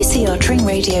our Tring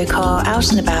Radio car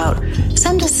out and about,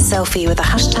 send us a selfie with the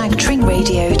hashtag Tring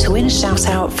Radio to win a shout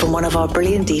out from one of our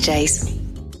brilliant DJs.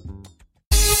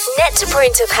 Net to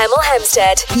Print of Hemel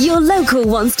Hempstead, your local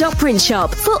one-stop print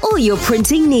shop for all your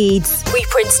printing needs. We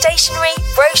print stationery,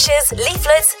 brochures,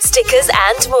 leaflets, stickers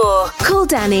and more. Call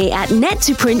Danny at Net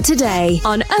to Print today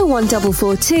on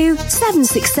 01442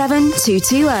 767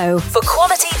 220 for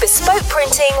quality bespoke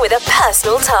printing with a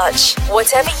personal touch.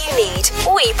 Whatever you need,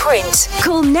 we print.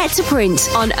 Call Net to Print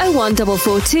on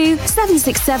 01442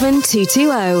 767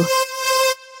 220.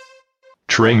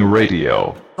 Tring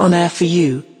Radio. On air for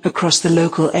you, across the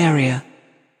local area.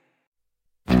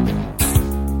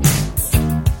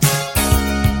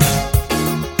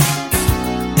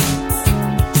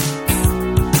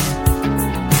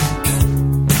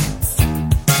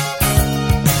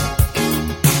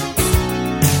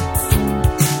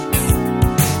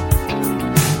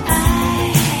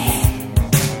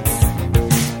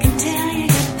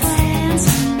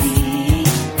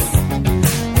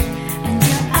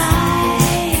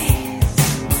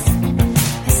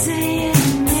 Say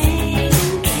it made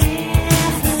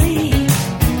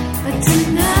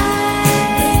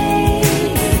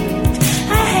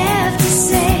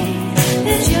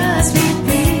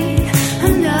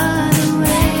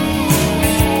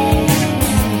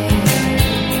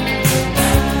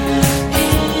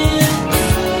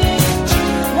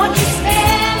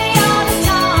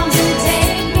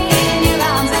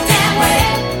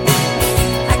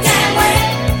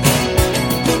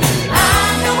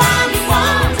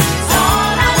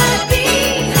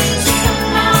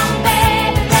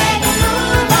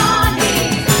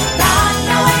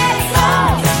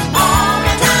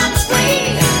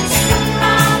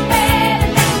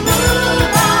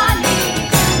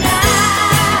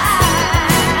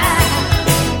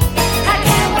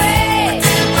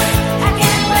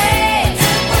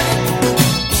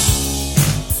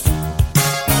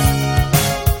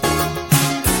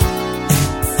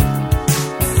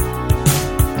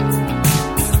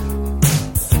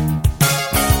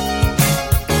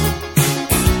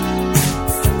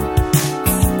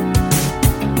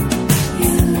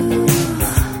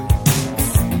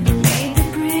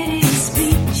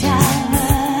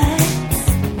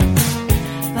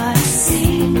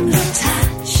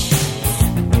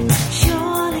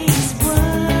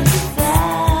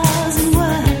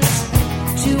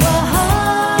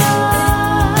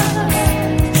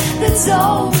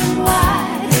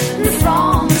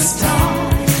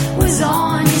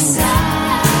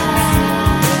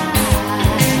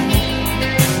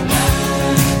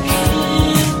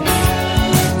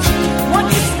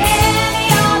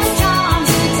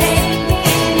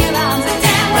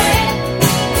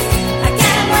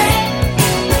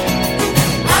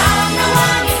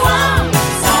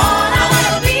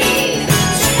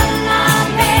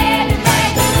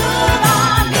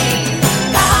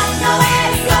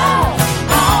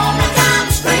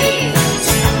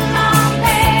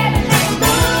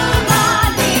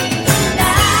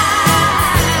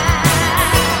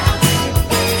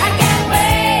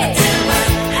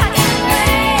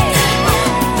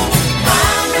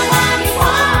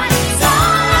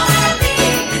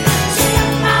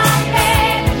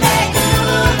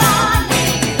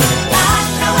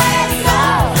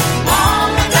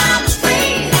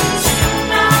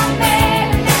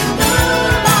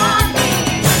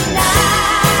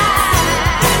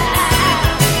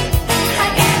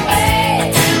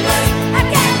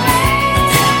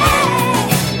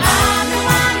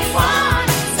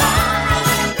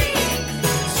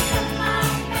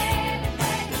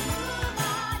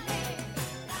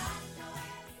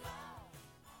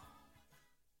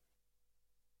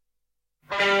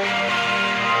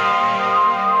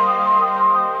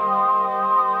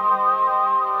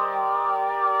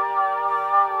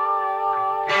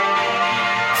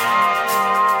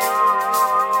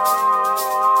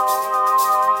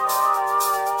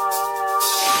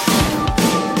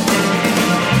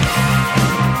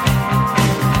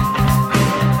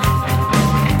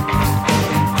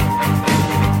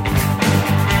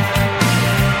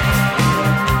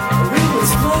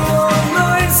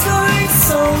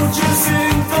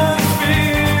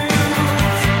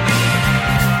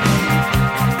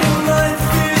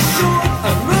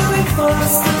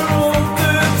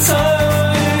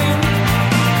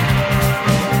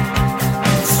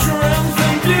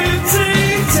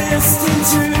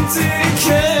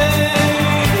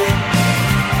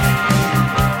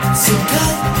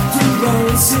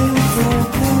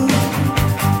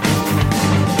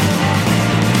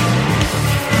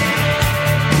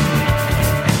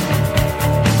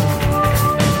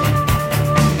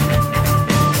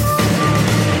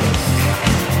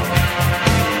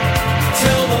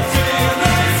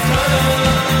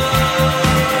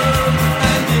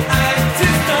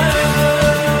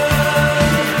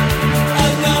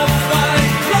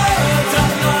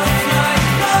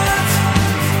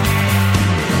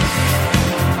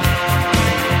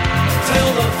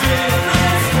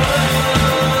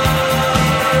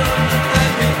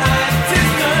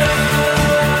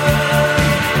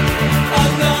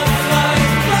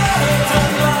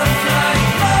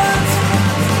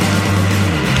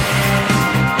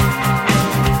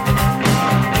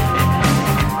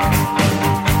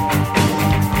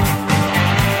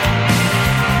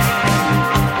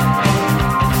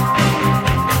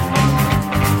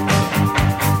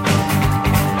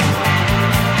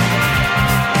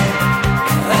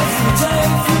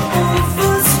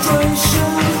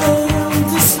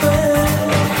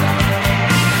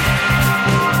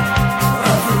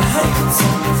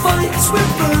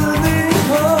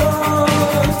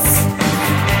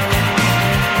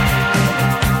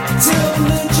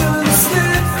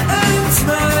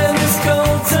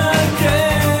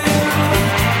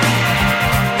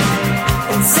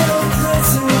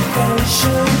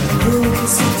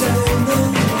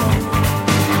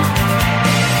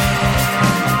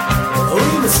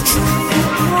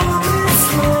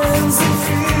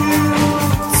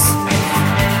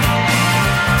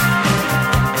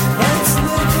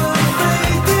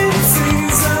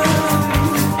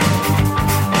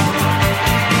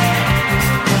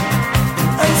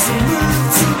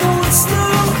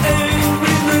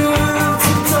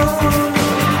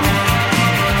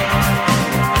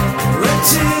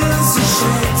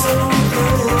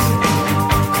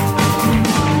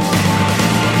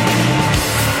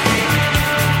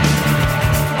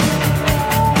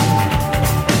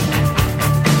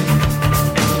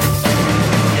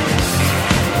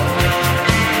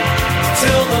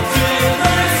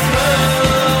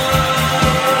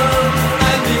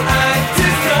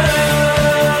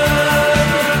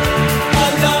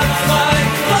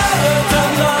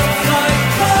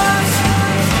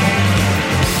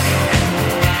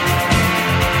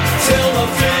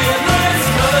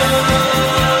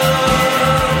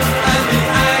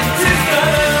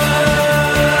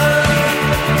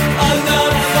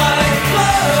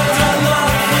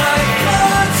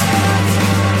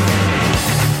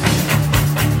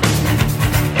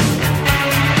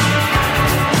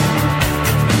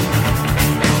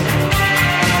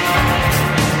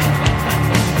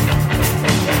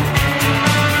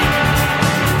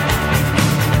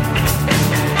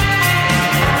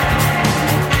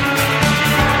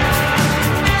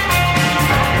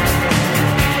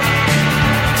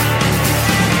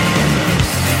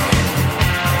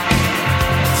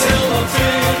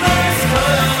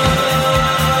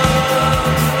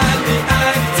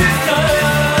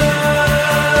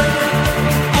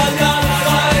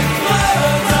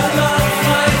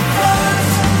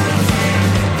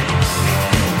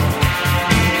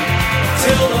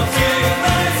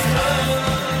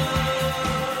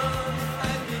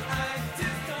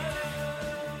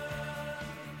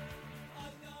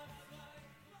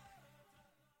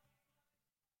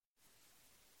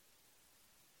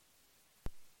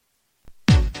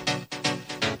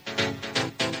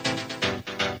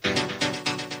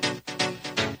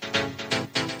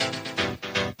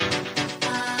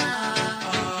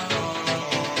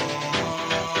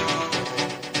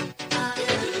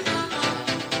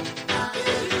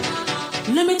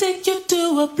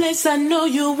a place I know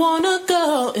you wanna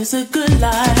go. It's a good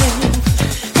life.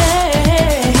 Hey,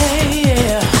 hey, hey,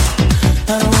 yeah.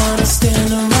 I don't wanna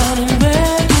stand around and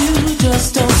beg you.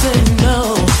 Just don't say no.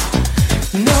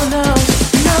 No, no,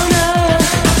 no, no.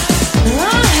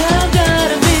 I have got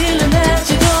a feeling that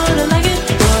you're gonna like it.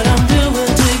 What I'm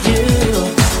doing to you.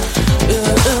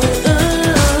 And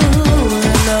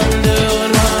I'm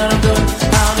doing what I'm doing.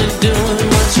 I'll be doing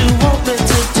what you want me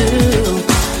to do.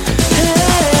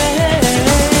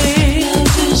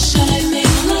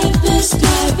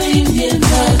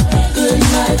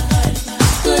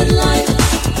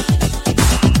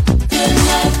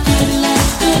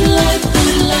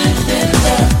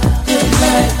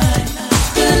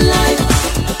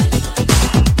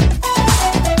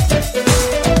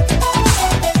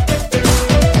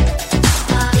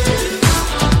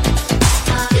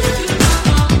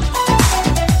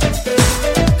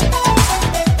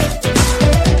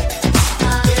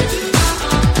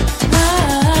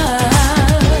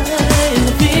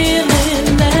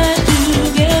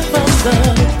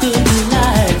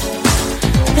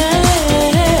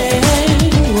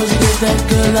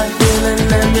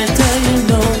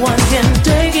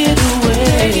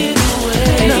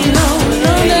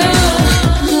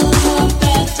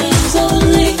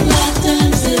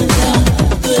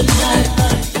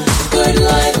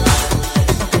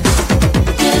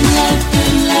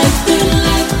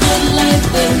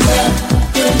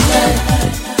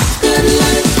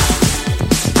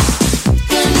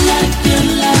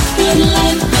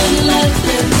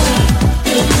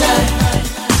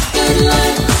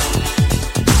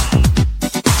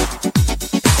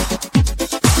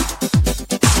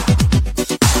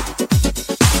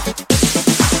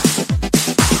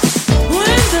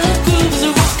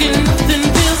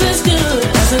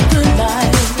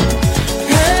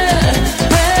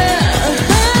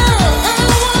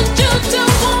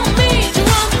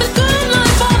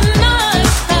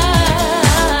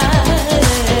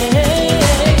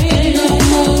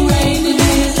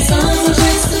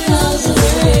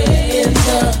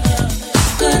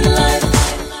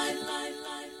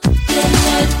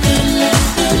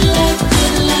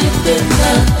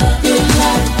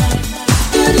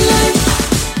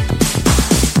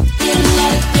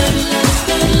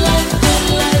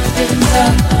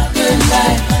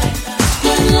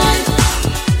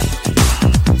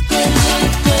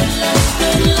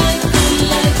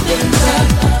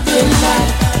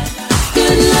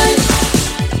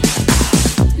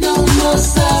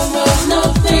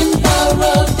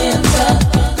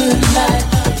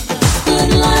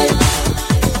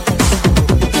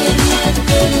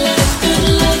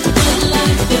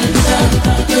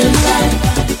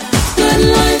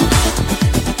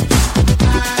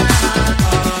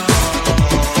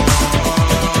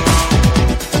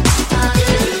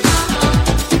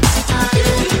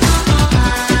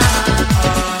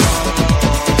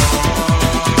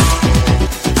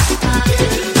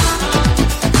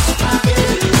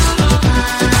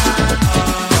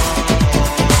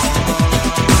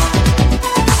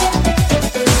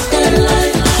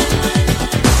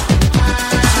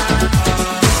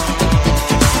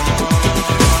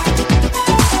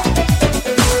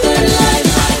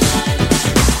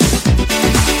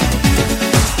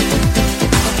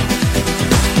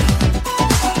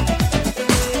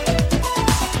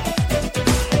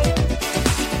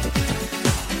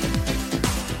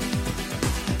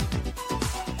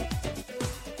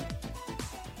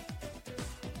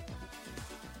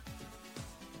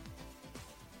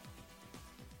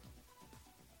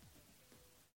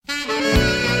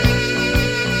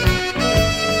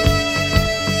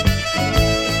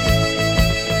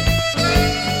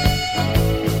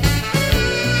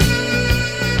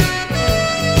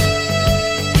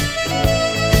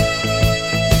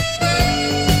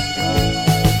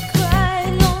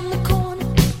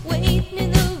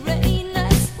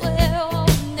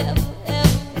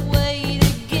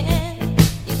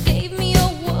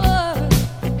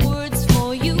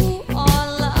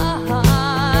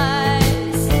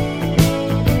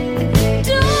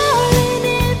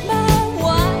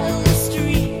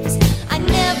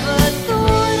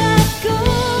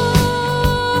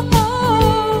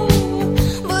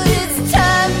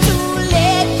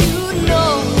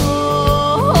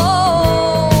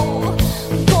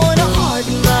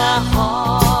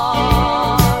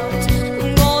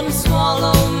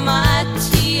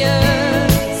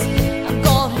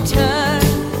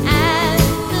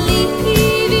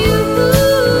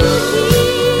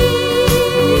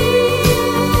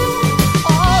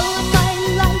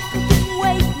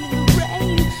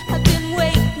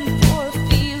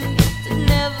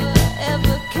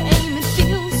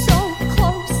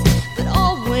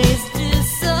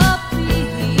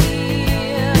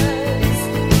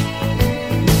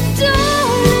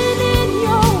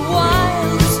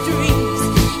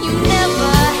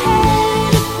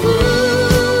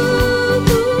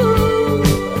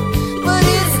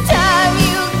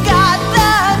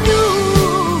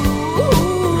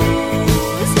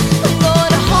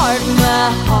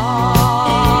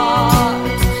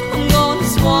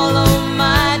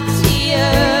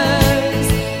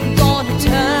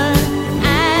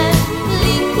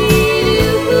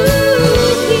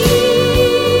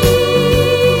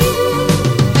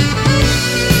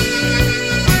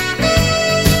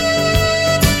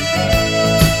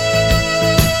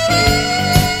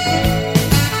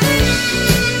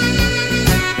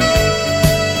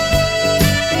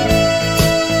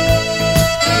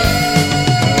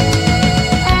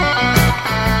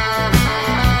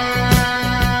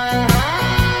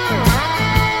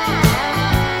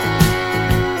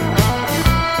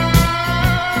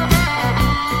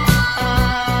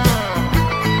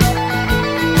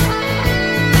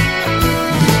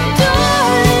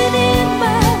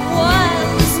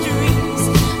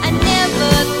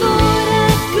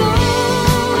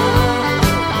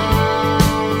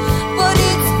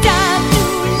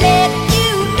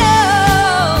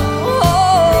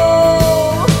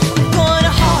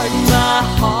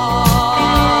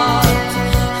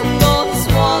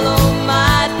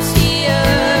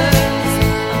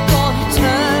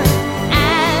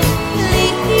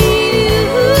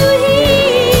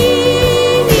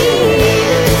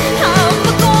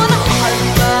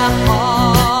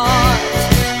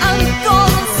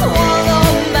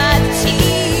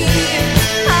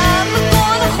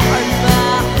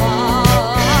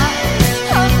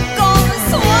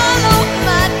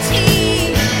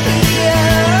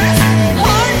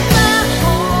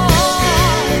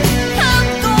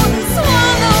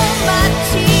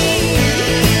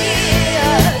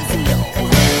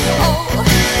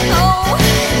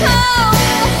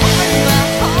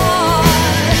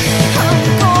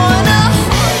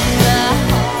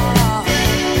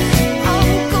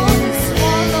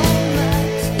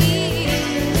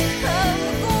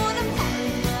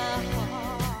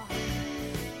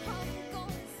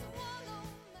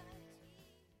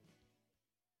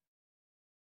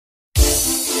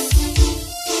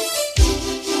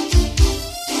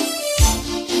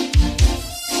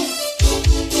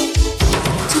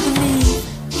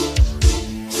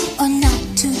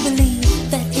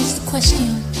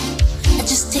 question. It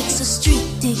just takes a street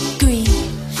degree.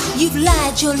 You've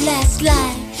lied your last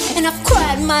lie, and I've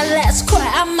cried my last cry.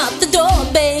 I'm out the door,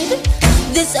 babe.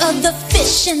 There's other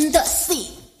fish in the sea.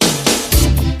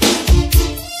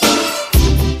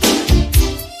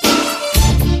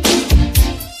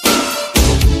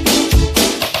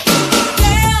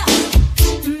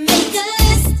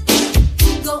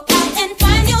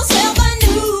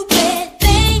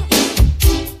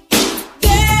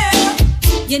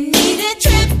 You need a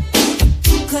trip,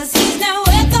 'cause he's not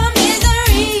worth the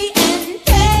misery and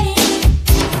pain.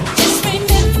 Just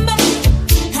remember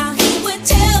how he would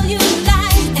tell you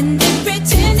lies and then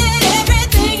pretend that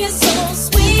everything is so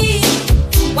sweet.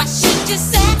 Why should you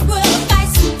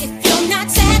sacrifice if you're not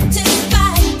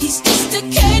satisfied? He's just a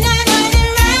canine running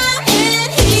around in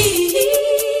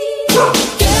heat.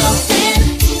 Girlfriend,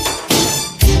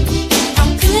 how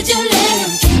could you let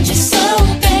him treat you so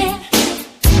bad?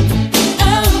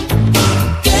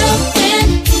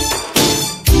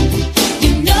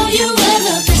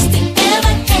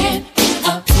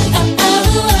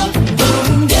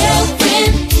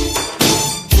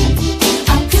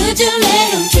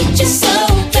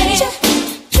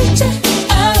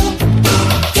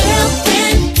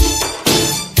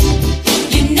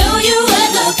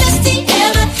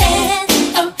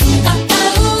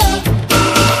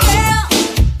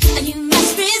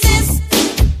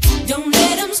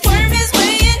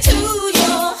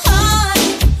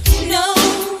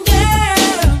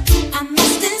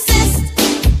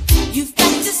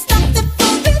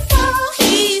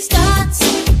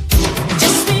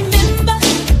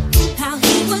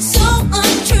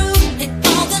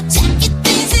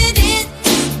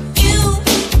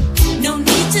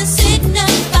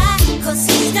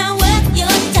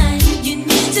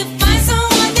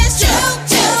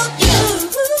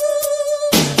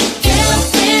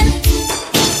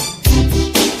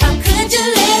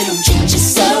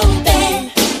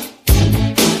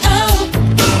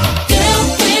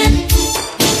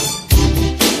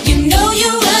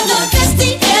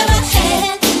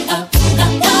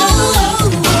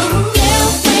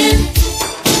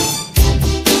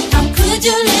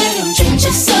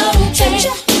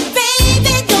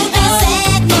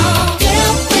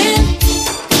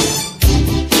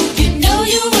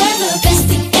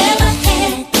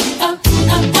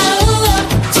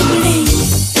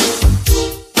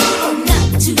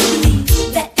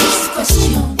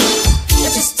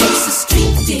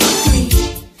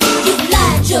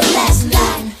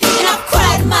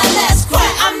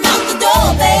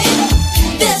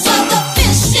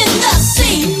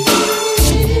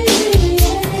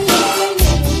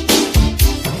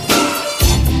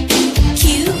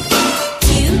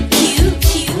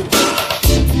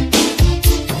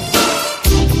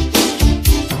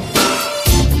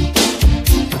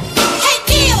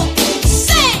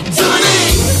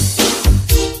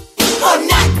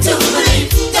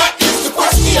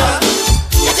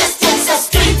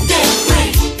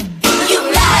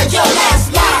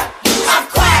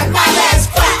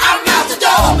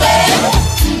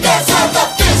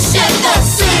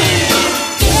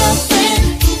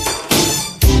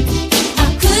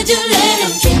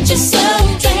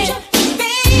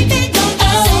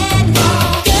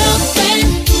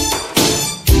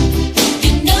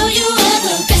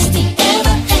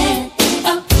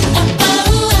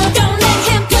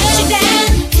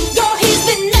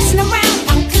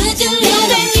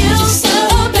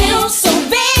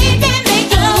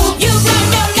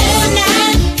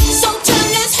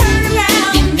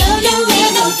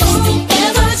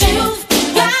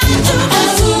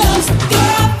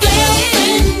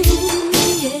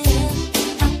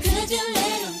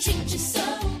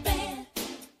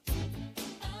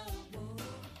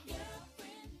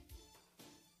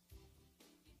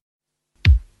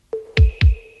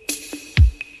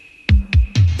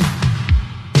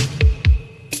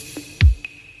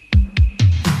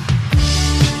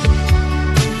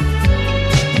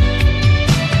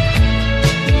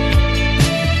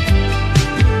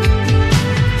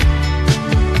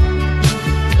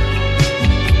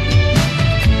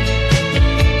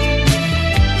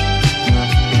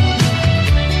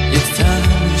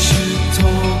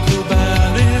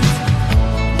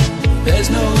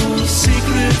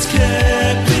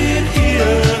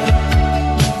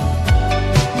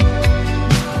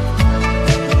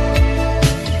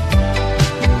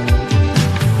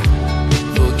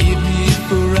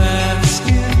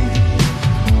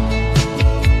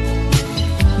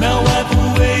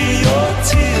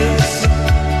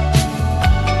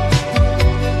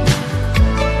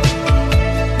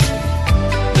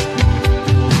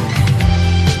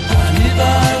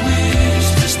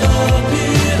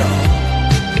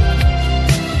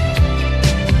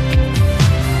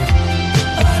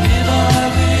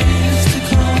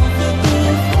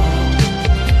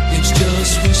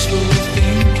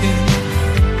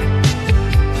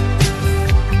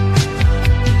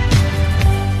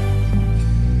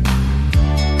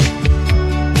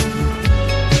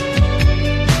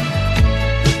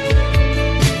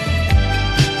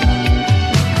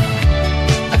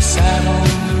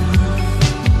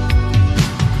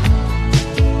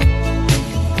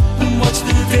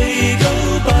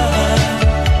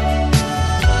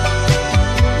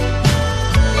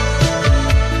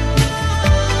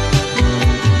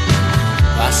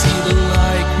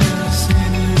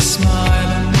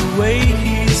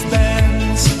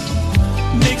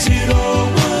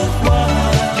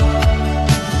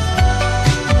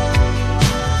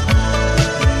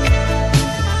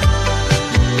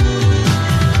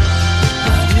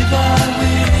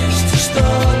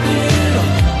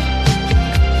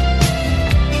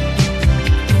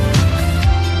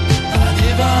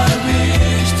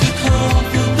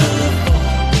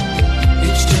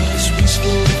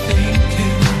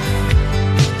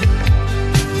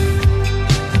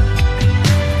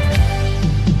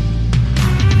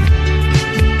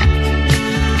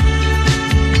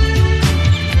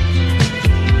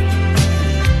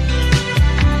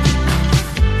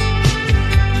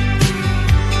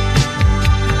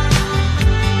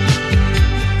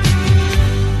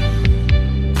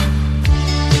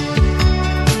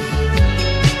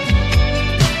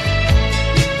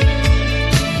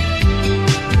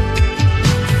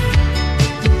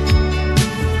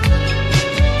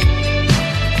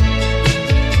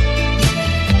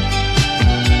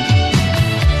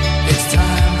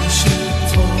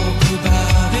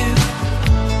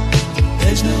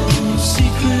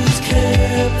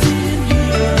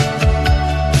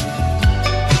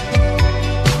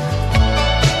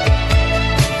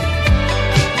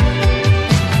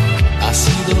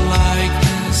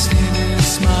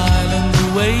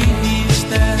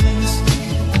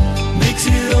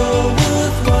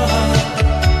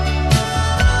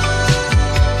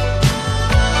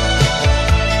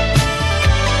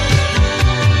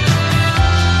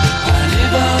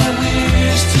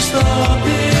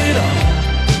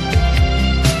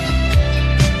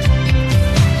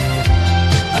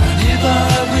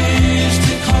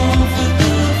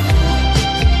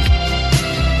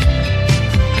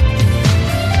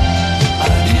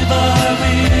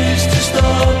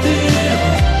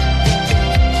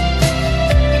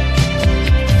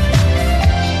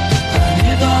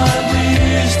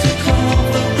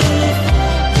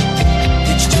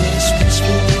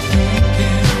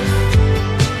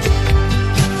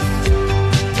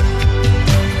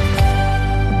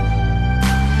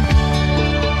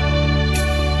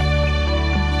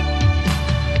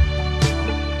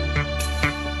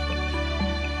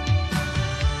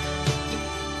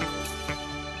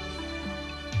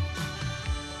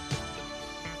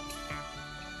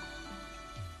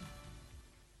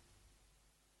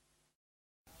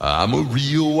 I'm a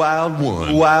real wild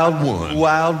one, wild one,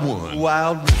 wild one,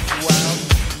 wild one.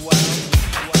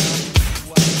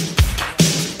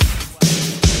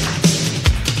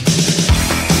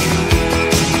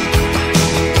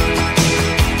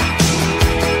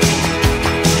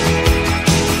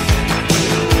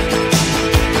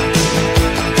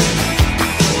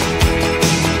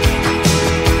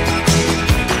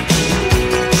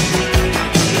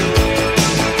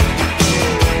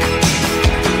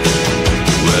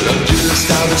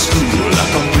 School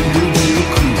like I'm real, real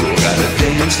cool. Gotta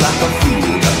dance like a fool.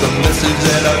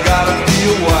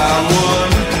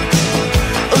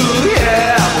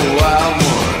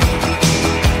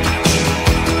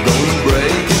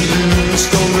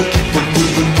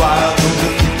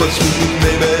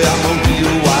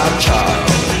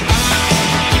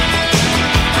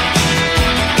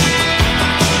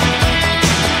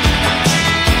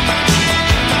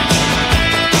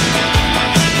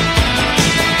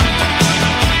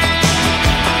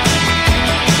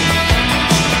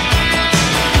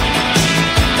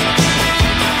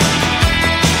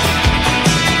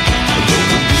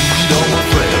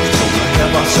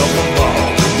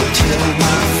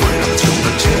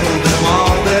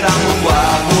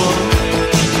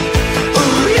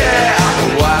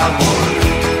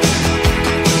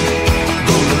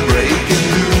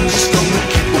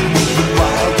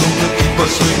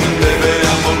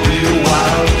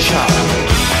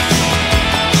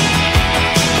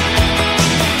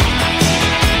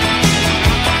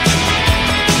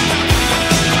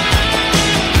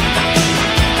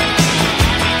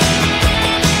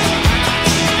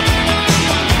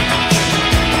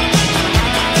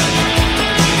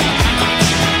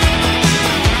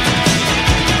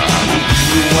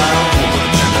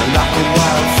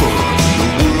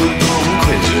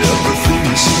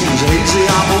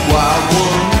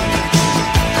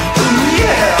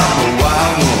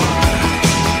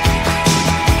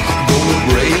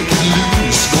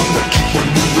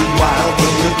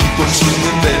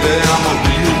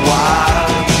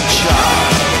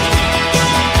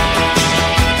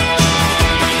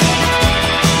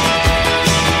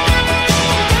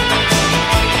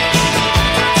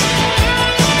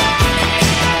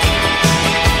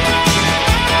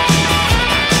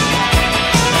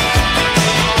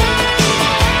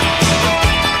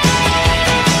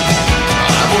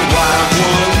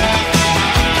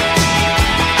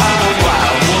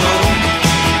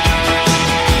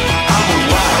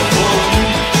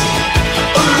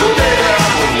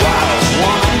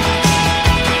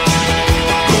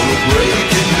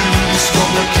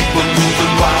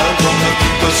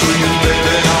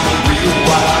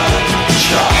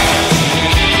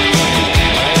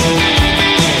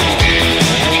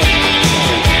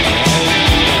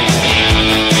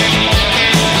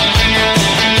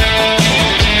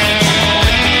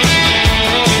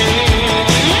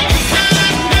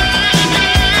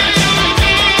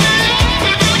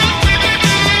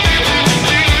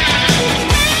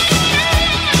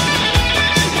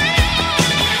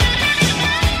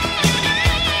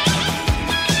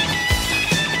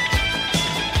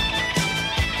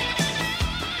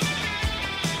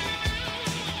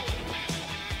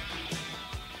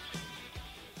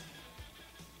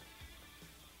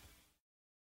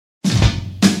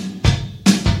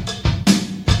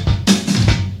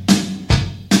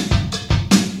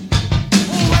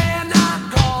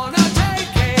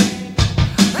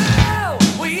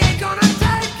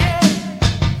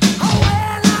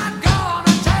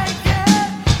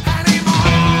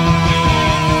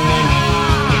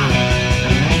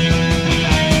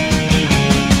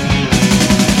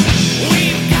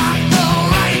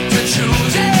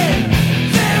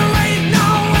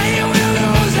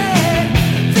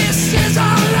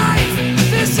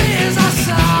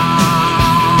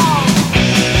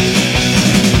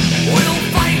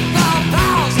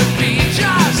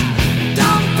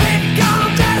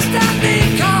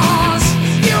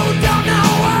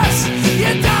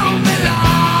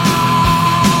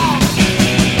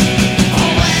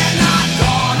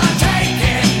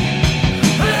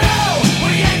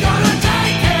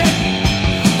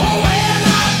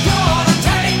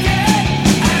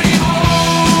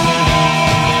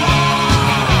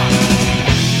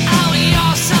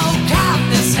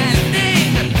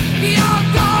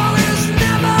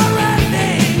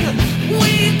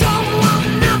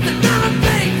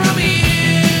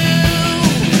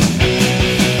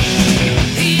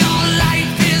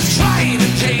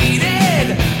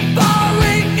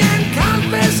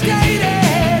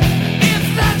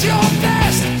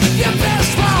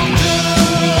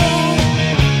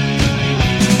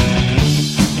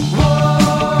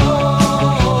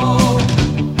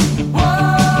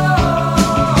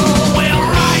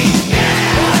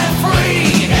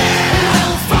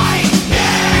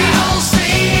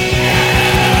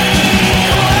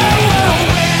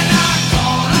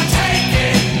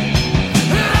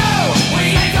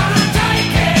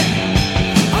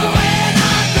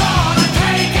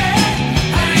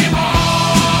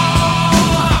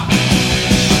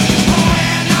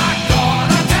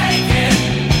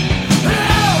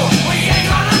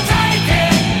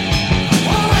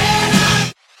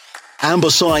 Amber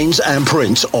Signs and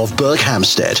Print of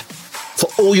Berkhamsted. For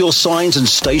all your signs and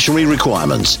stationery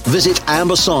requirements, visit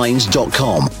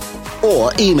ambersigns.com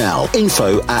or email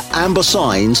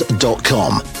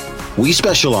info@ambersigns.com. We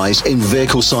specialise in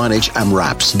vehicle signage and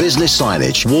wraps, business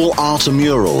signage, wall art and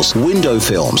murals, window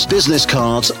films, business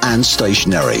cards and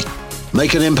stationery.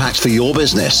 Make an impact for your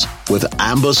business with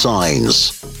Amber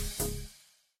Signs.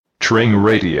 Tring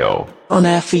Radio. On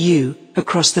air for you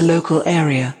across the local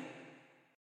area.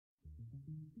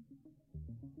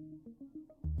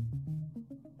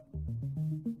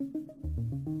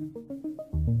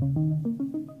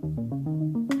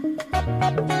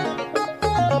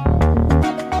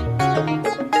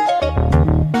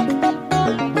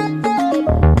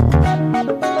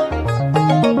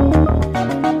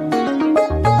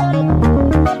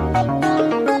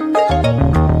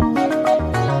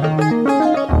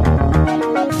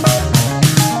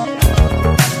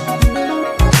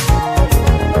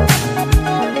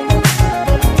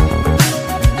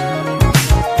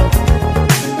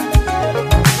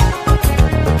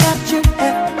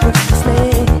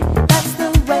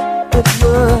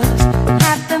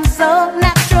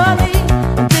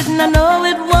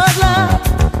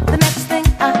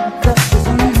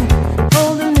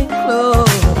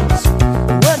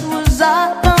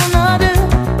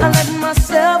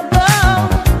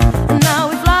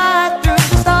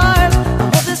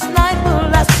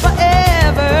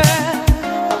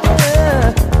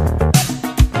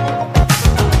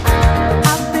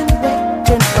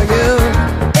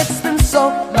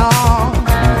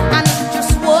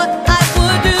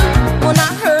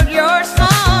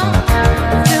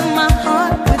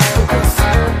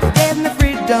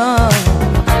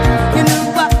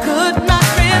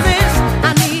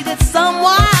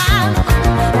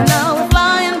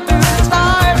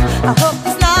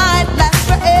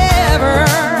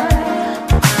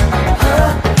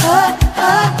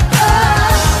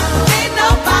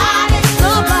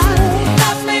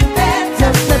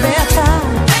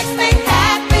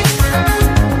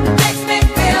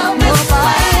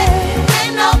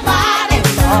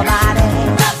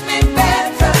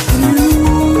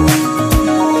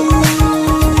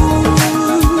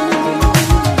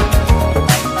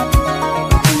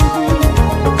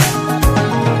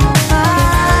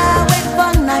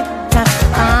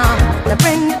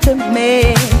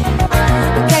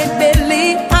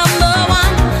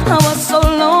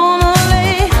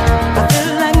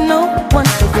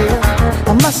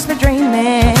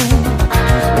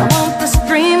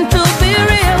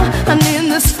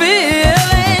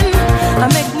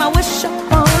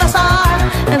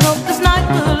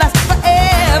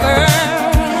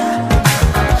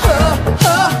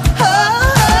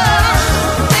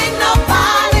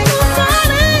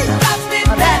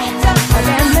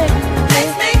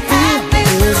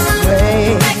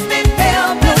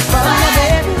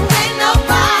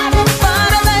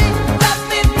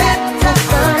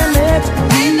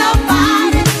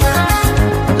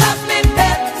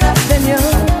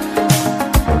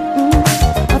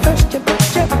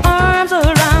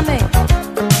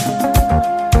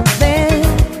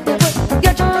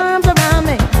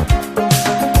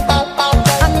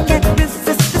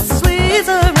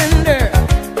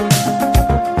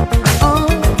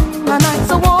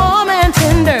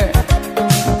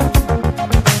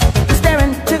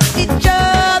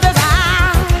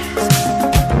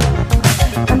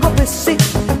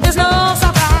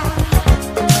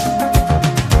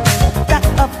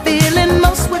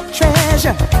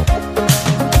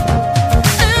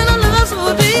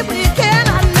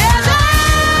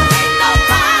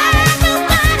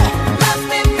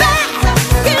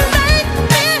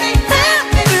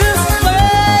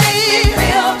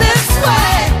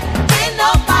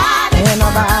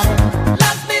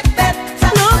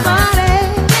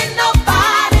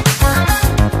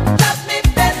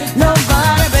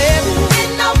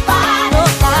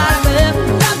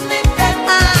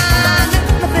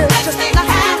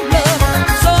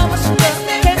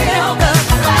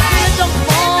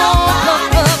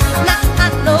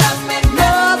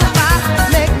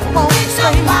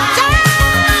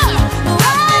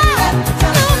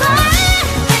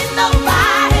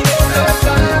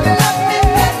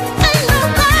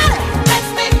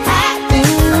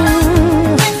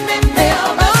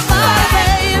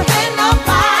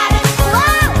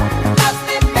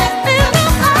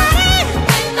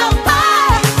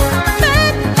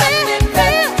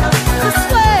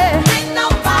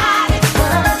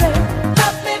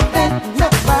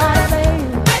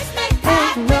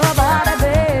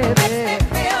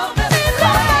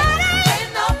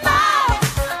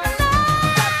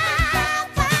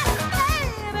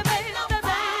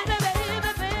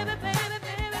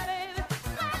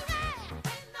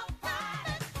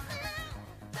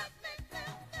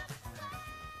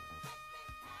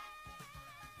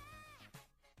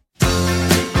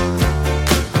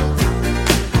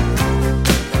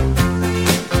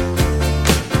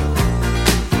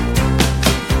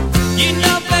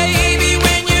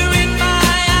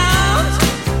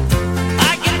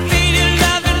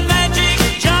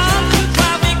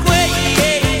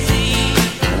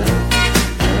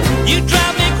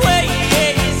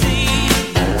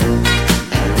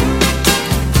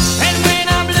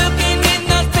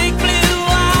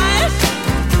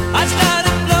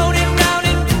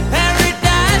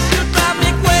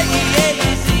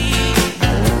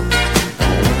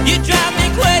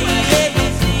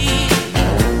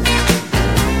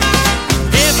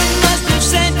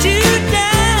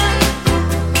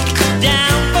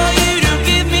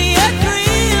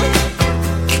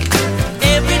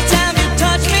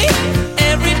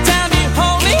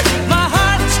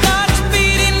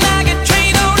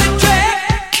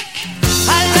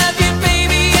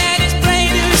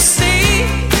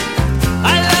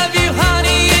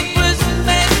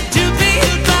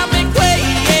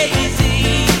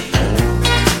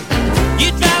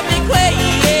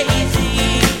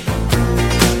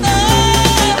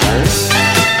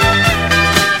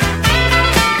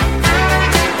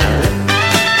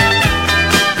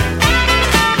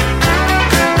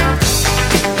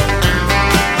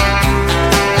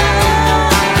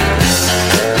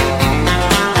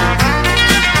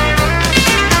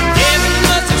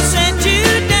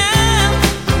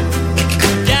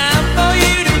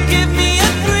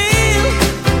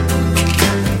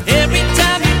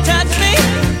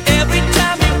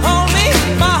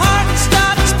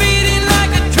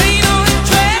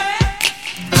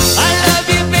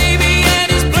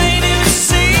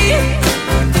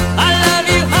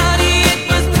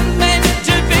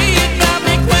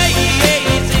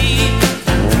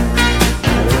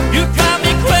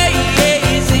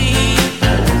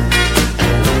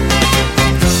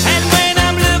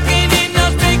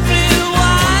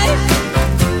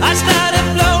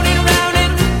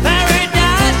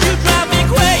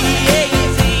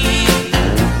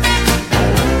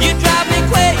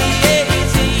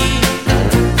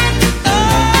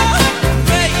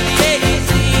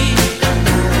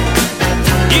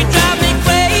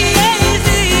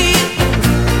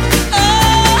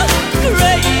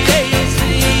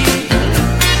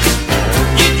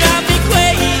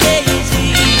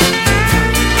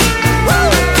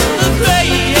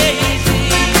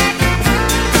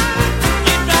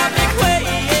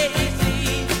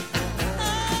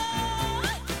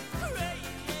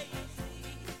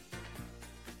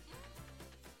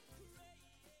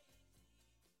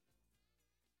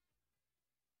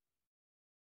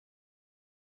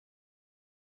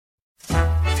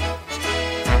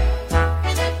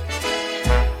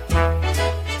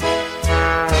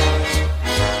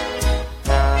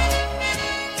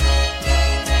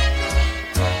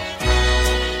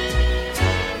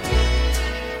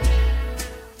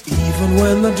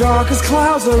 darkest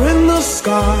clouds are in the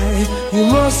sky, you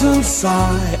mustn't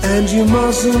sigh and you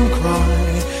mustn't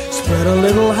cry. Spread a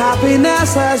little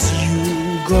happiness as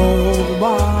you go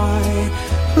by.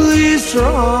 Please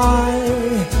try.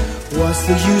 What's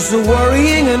the use of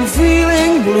worrying and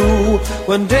feeling blue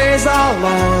when days are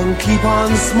long? Keep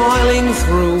on smiling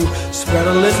through. Spread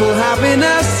a little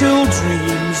happiness till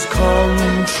dreams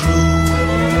come true.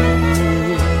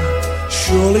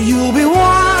 Surely you'll be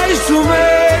wise to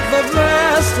make the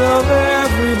best of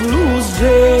every blues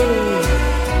day.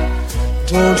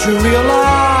 Don't you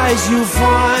realize you'll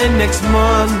find next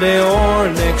Monday or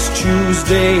next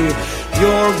Tuesday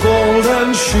your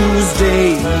golden shoes day?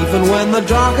 Even when the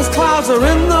darkest clouds are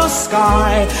in the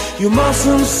sky, you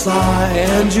mustn't sigh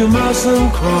and you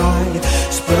mustn't cry.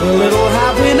 Spread a little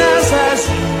happiness as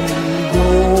you go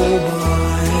by.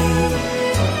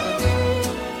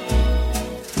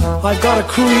 I've got a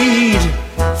creed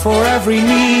for every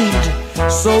need,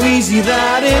 so easy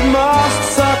that it must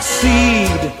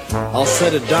succeed. I'll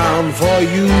set it down for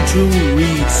you to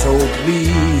read, so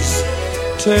please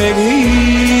take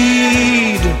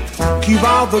heed. Keep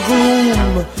out the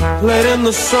gloom, let in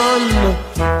the sun.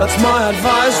 That's my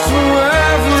advice to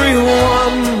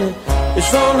everyone.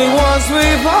 It's only once we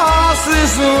pass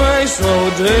this way, so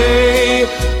day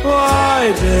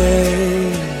by day.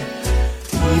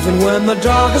 Even when the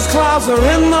darkest clouds are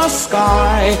in the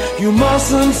sky, you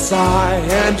mustn't sigh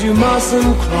and you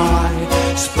mustn't cry.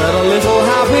 Spread a little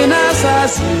happiness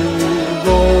as you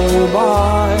go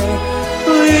by.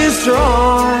 Please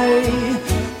try.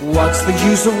 What's the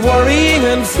use of worrying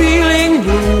and feeling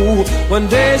blue when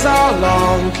days are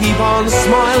long? Keep on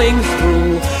smiling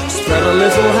through. Spread a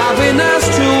little happiness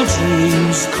till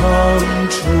dreams come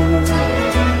true.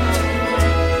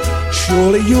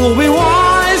 Surely you'll be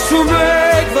wise to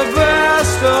make the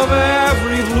best of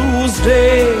every blues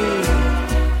day.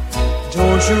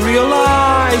 Don't you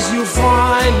realize you'll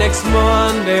find next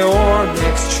Monday or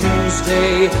next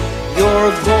Tuesday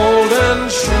your golden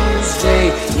shoes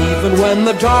day? Even when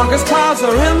the darkest clouds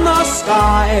are in the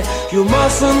sky, you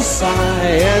mustn't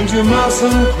sigh and you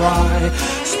mustn't cry.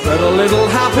 Spread a little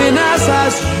happiness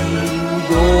as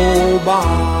you go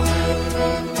by.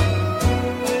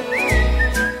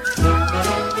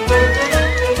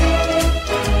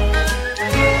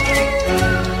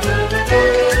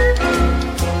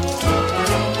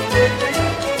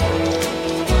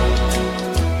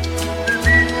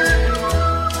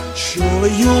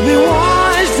 You'll be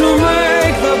wise to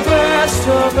make the best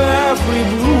of every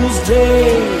blues day.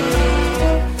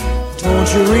 Don't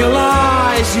you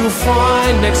realize you'll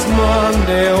find next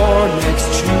Monday or next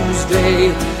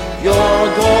Tuesday your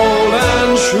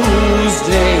golden shoes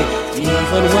day?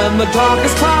 Even when the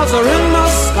darkest clouds are in the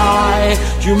sky,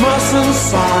 you mustn't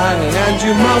sigh and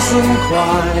you mustn't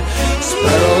cry.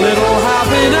 Spread a little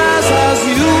happiness as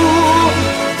you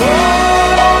go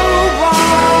by.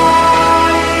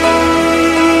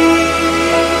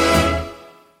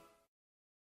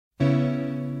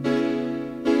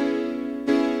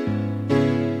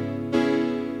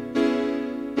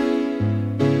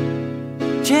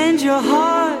 Change your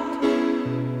heart.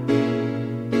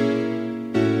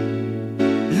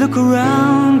 Look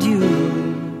around you.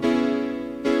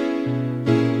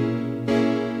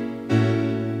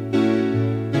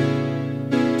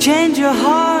 Change your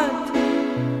heart.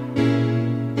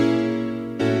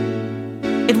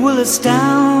 It will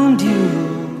astound you.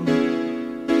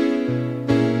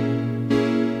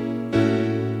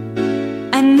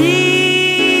 I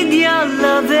need your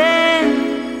loving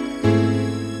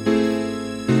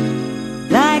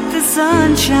like the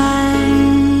sunshine.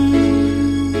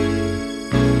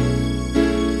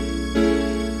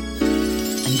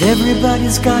 And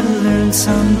everybody's gotta learn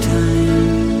sometime.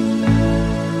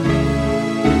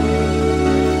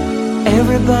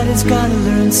 Everybody's gotta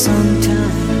learn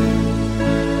sometime.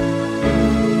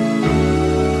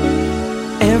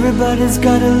 Everybody's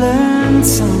gotta learn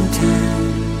sometime.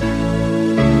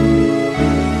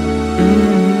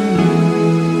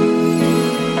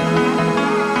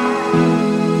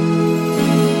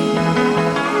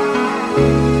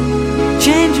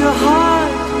 Change your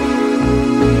heart.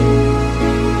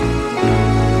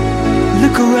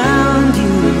 Look around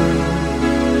you.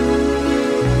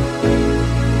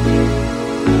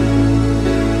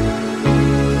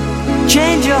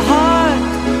 Change your heart.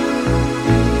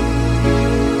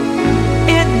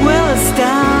 It will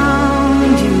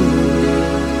astound you.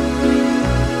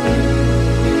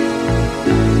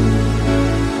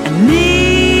 I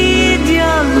need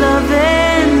your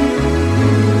loving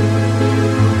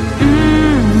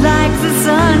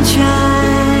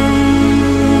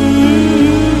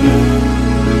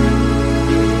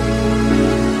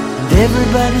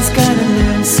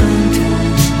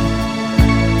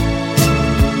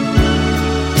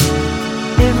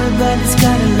Everybody's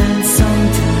gotta learn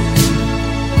sometime.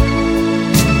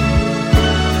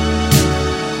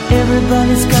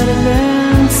 Everybody's gotta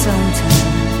learn sometime.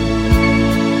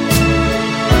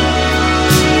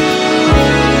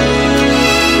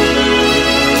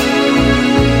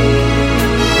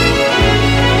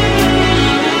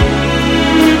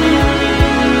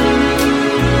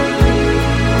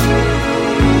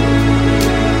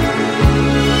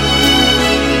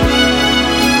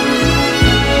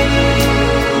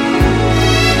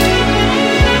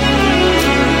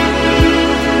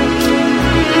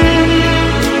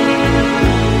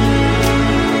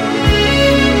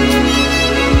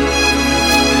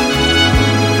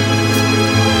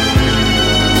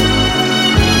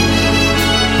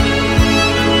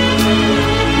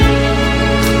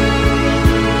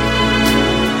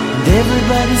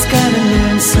 Everybody's gotta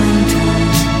learn sometime.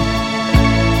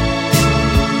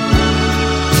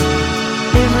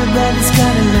 Everybody's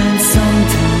gotta learn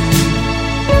sometime.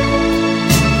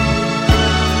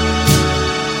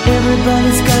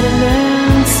 Everybody's gotta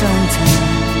learn sometime.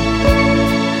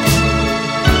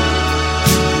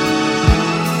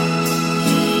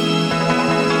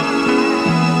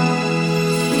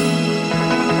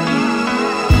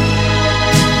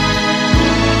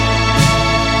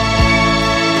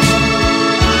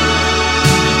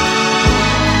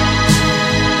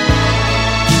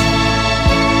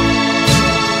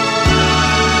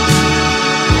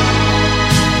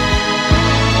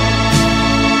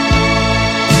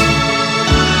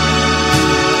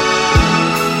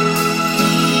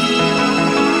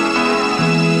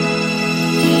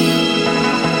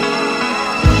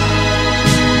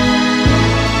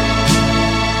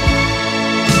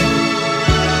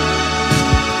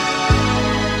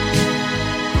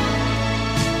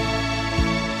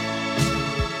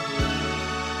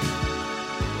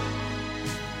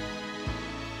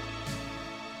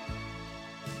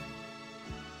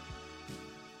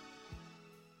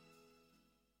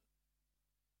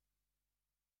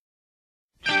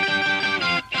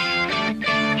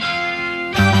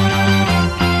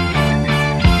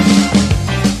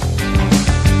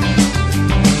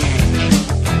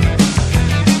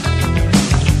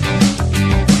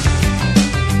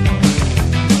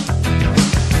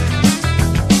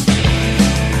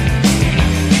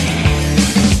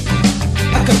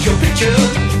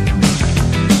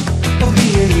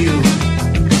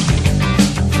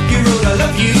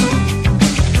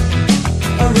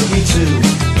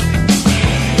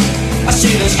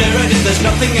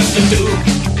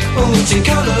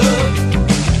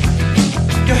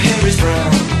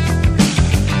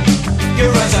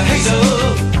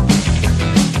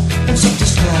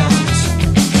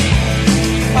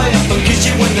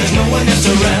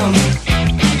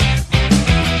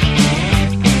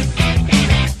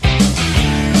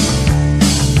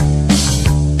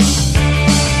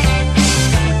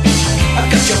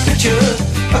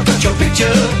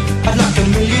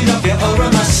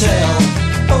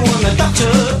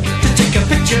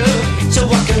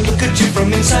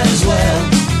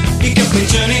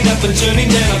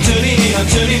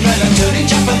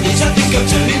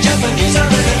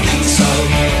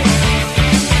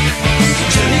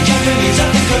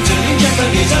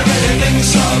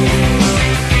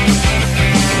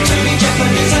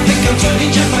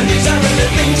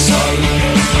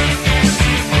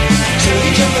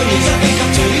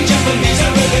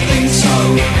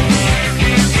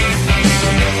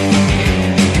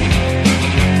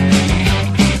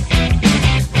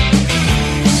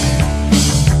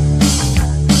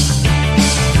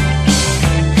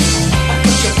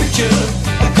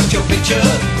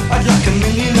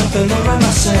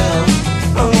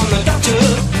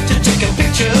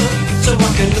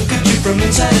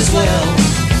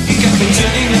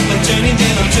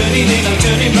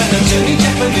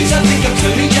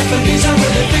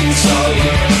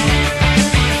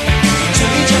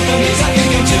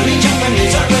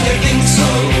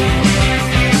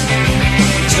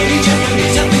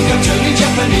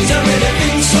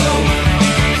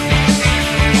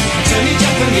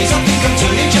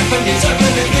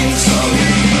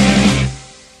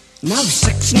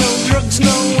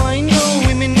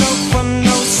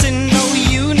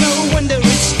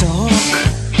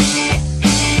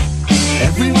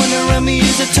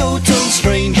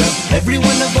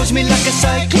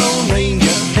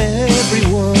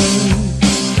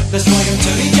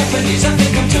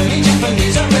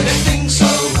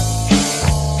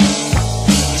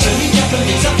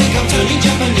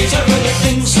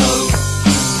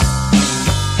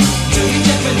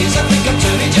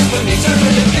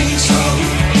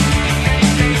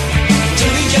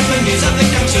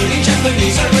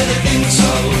 Japanese, I really think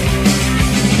so.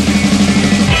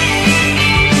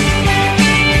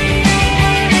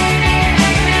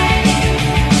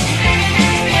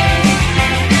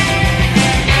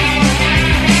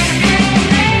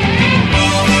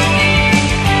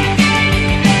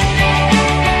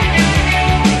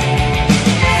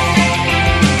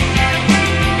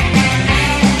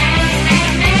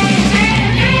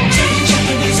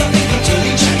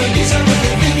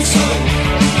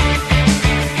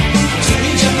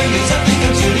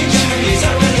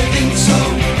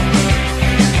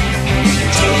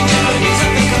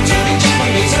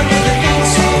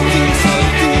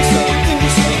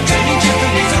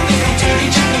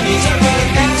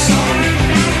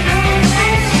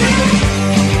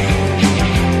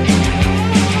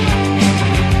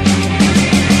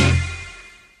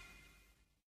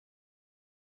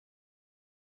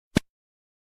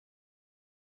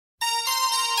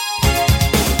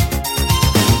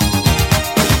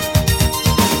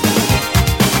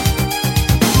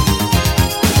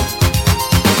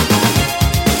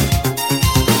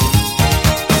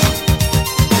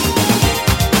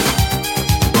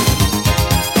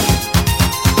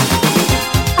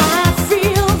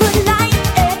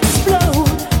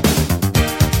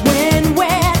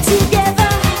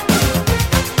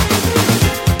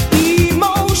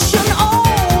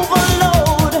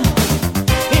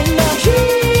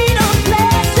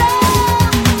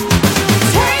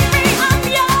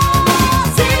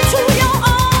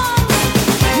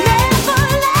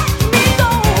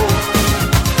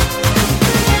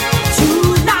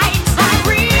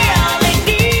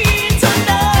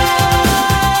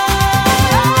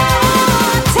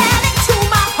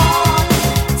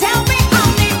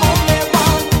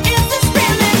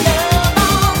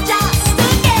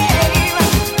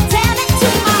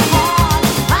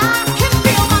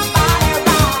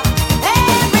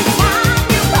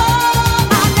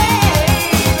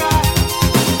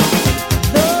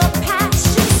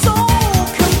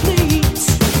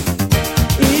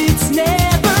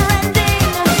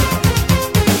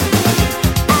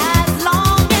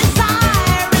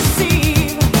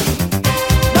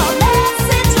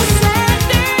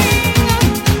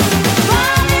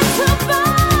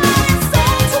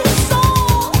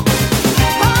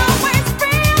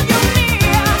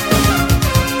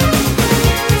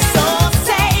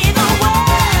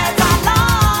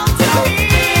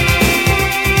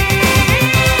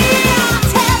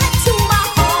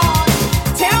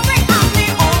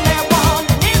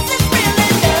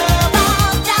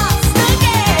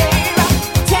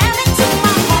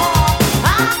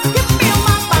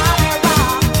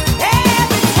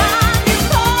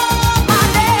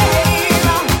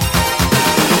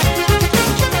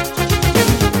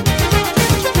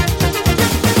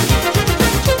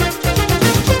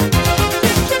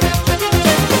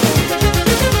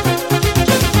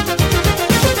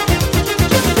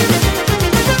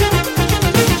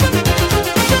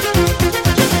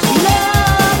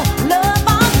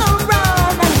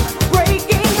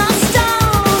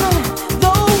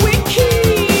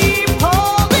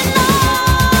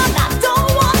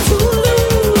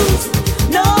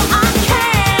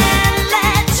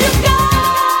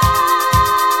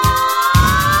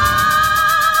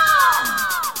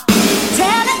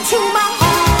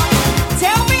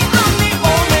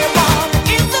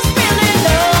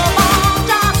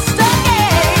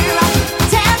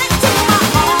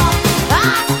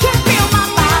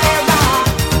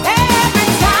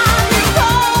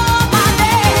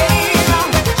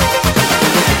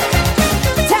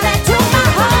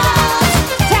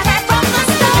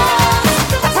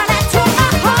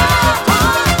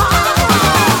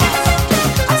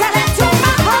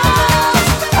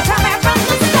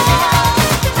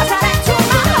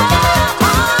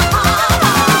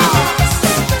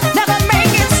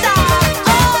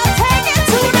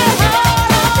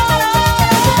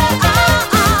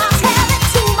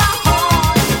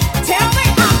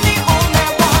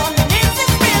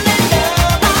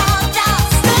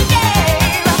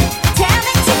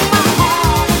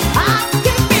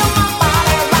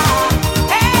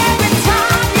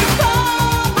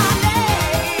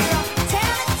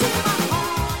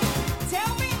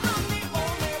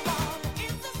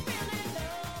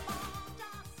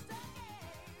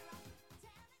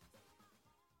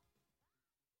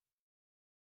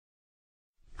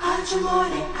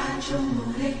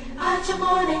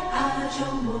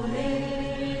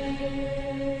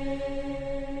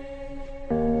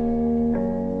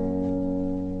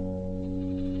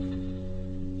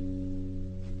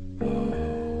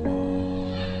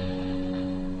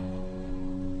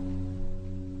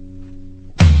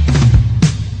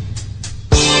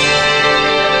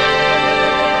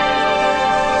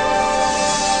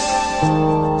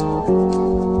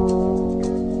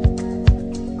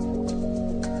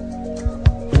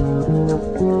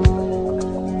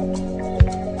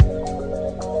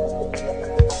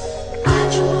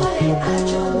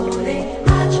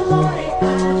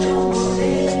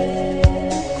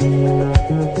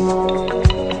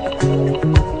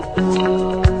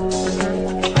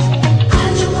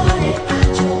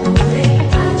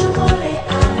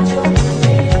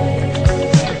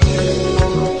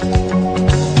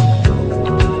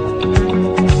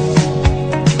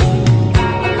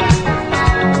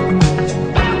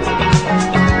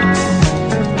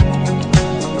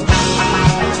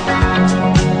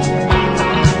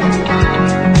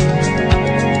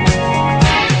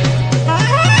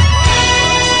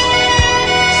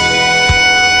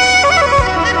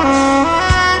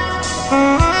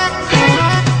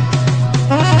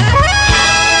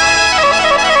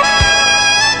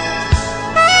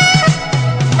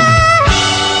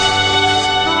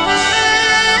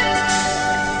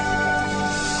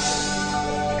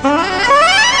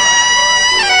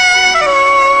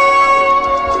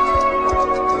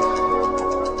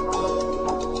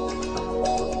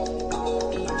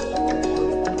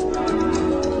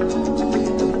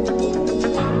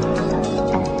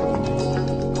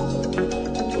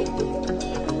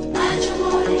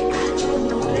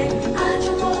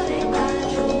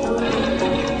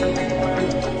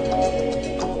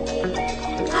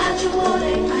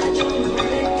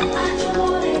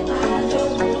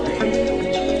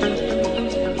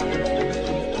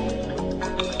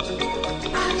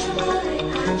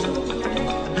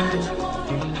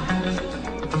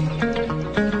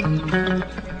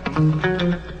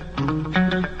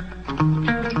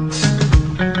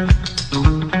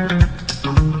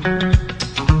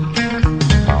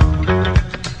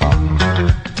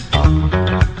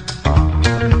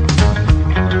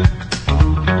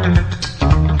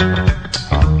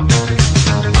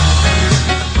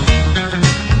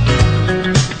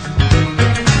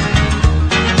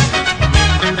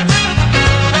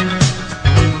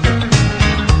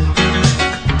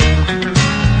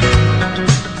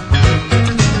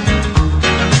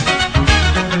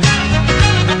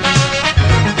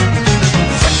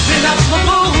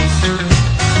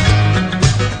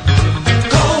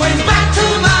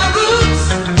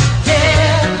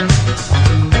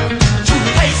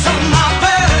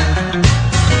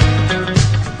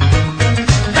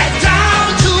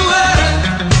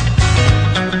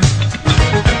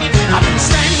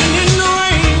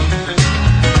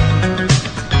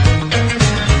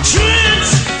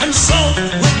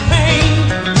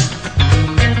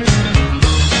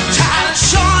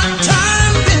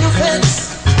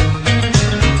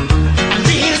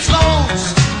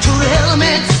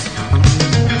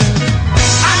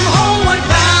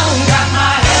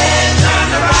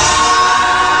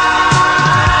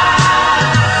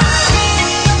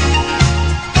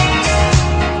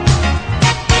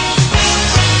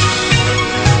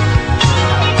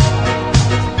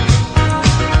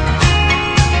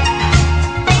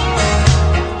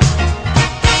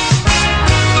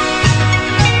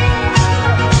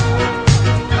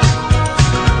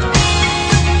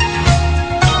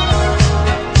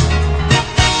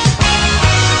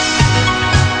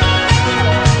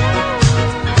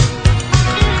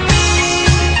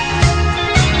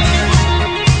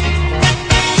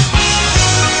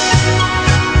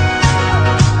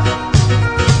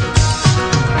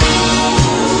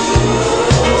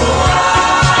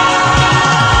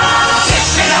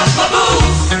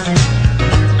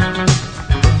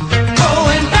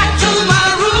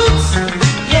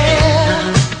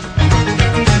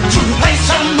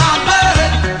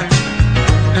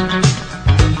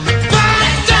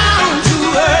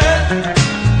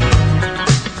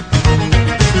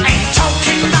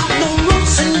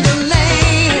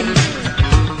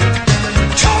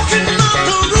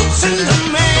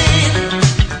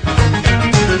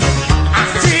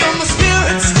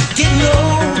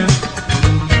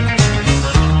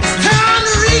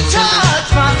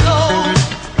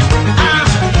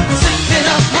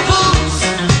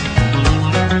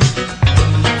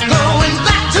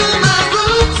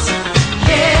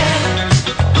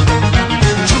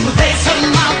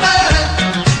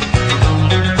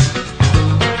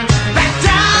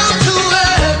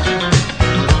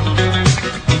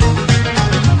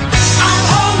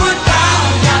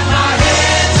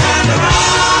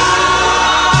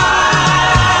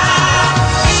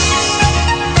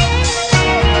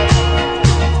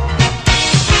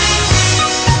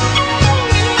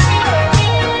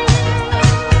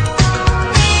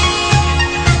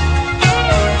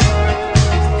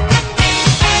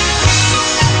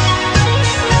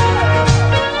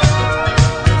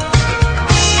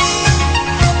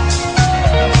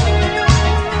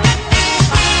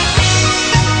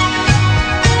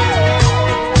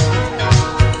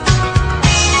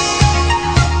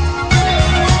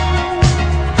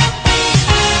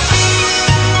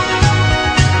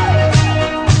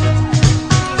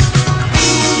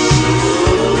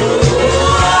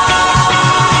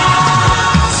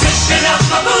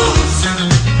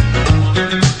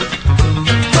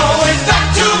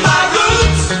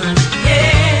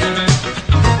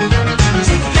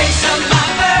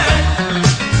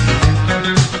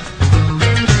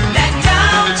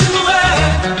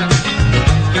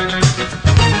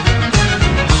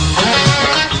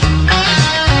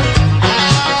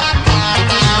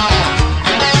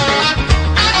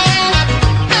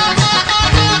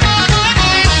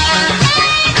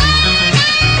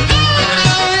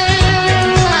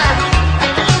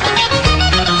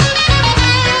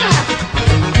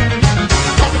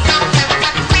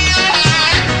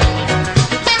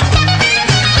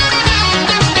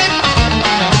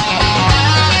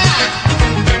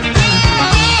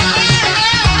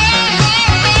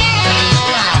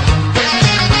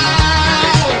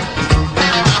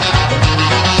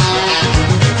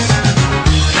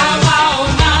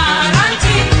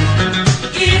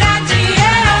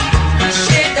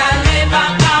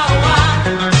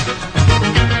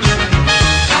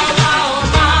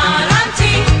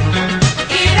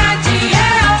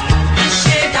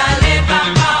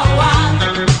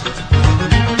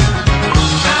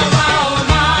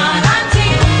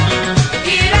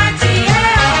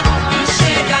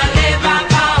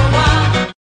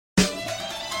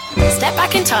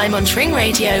 on Tring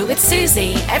Radio with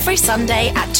Susie every Sunday at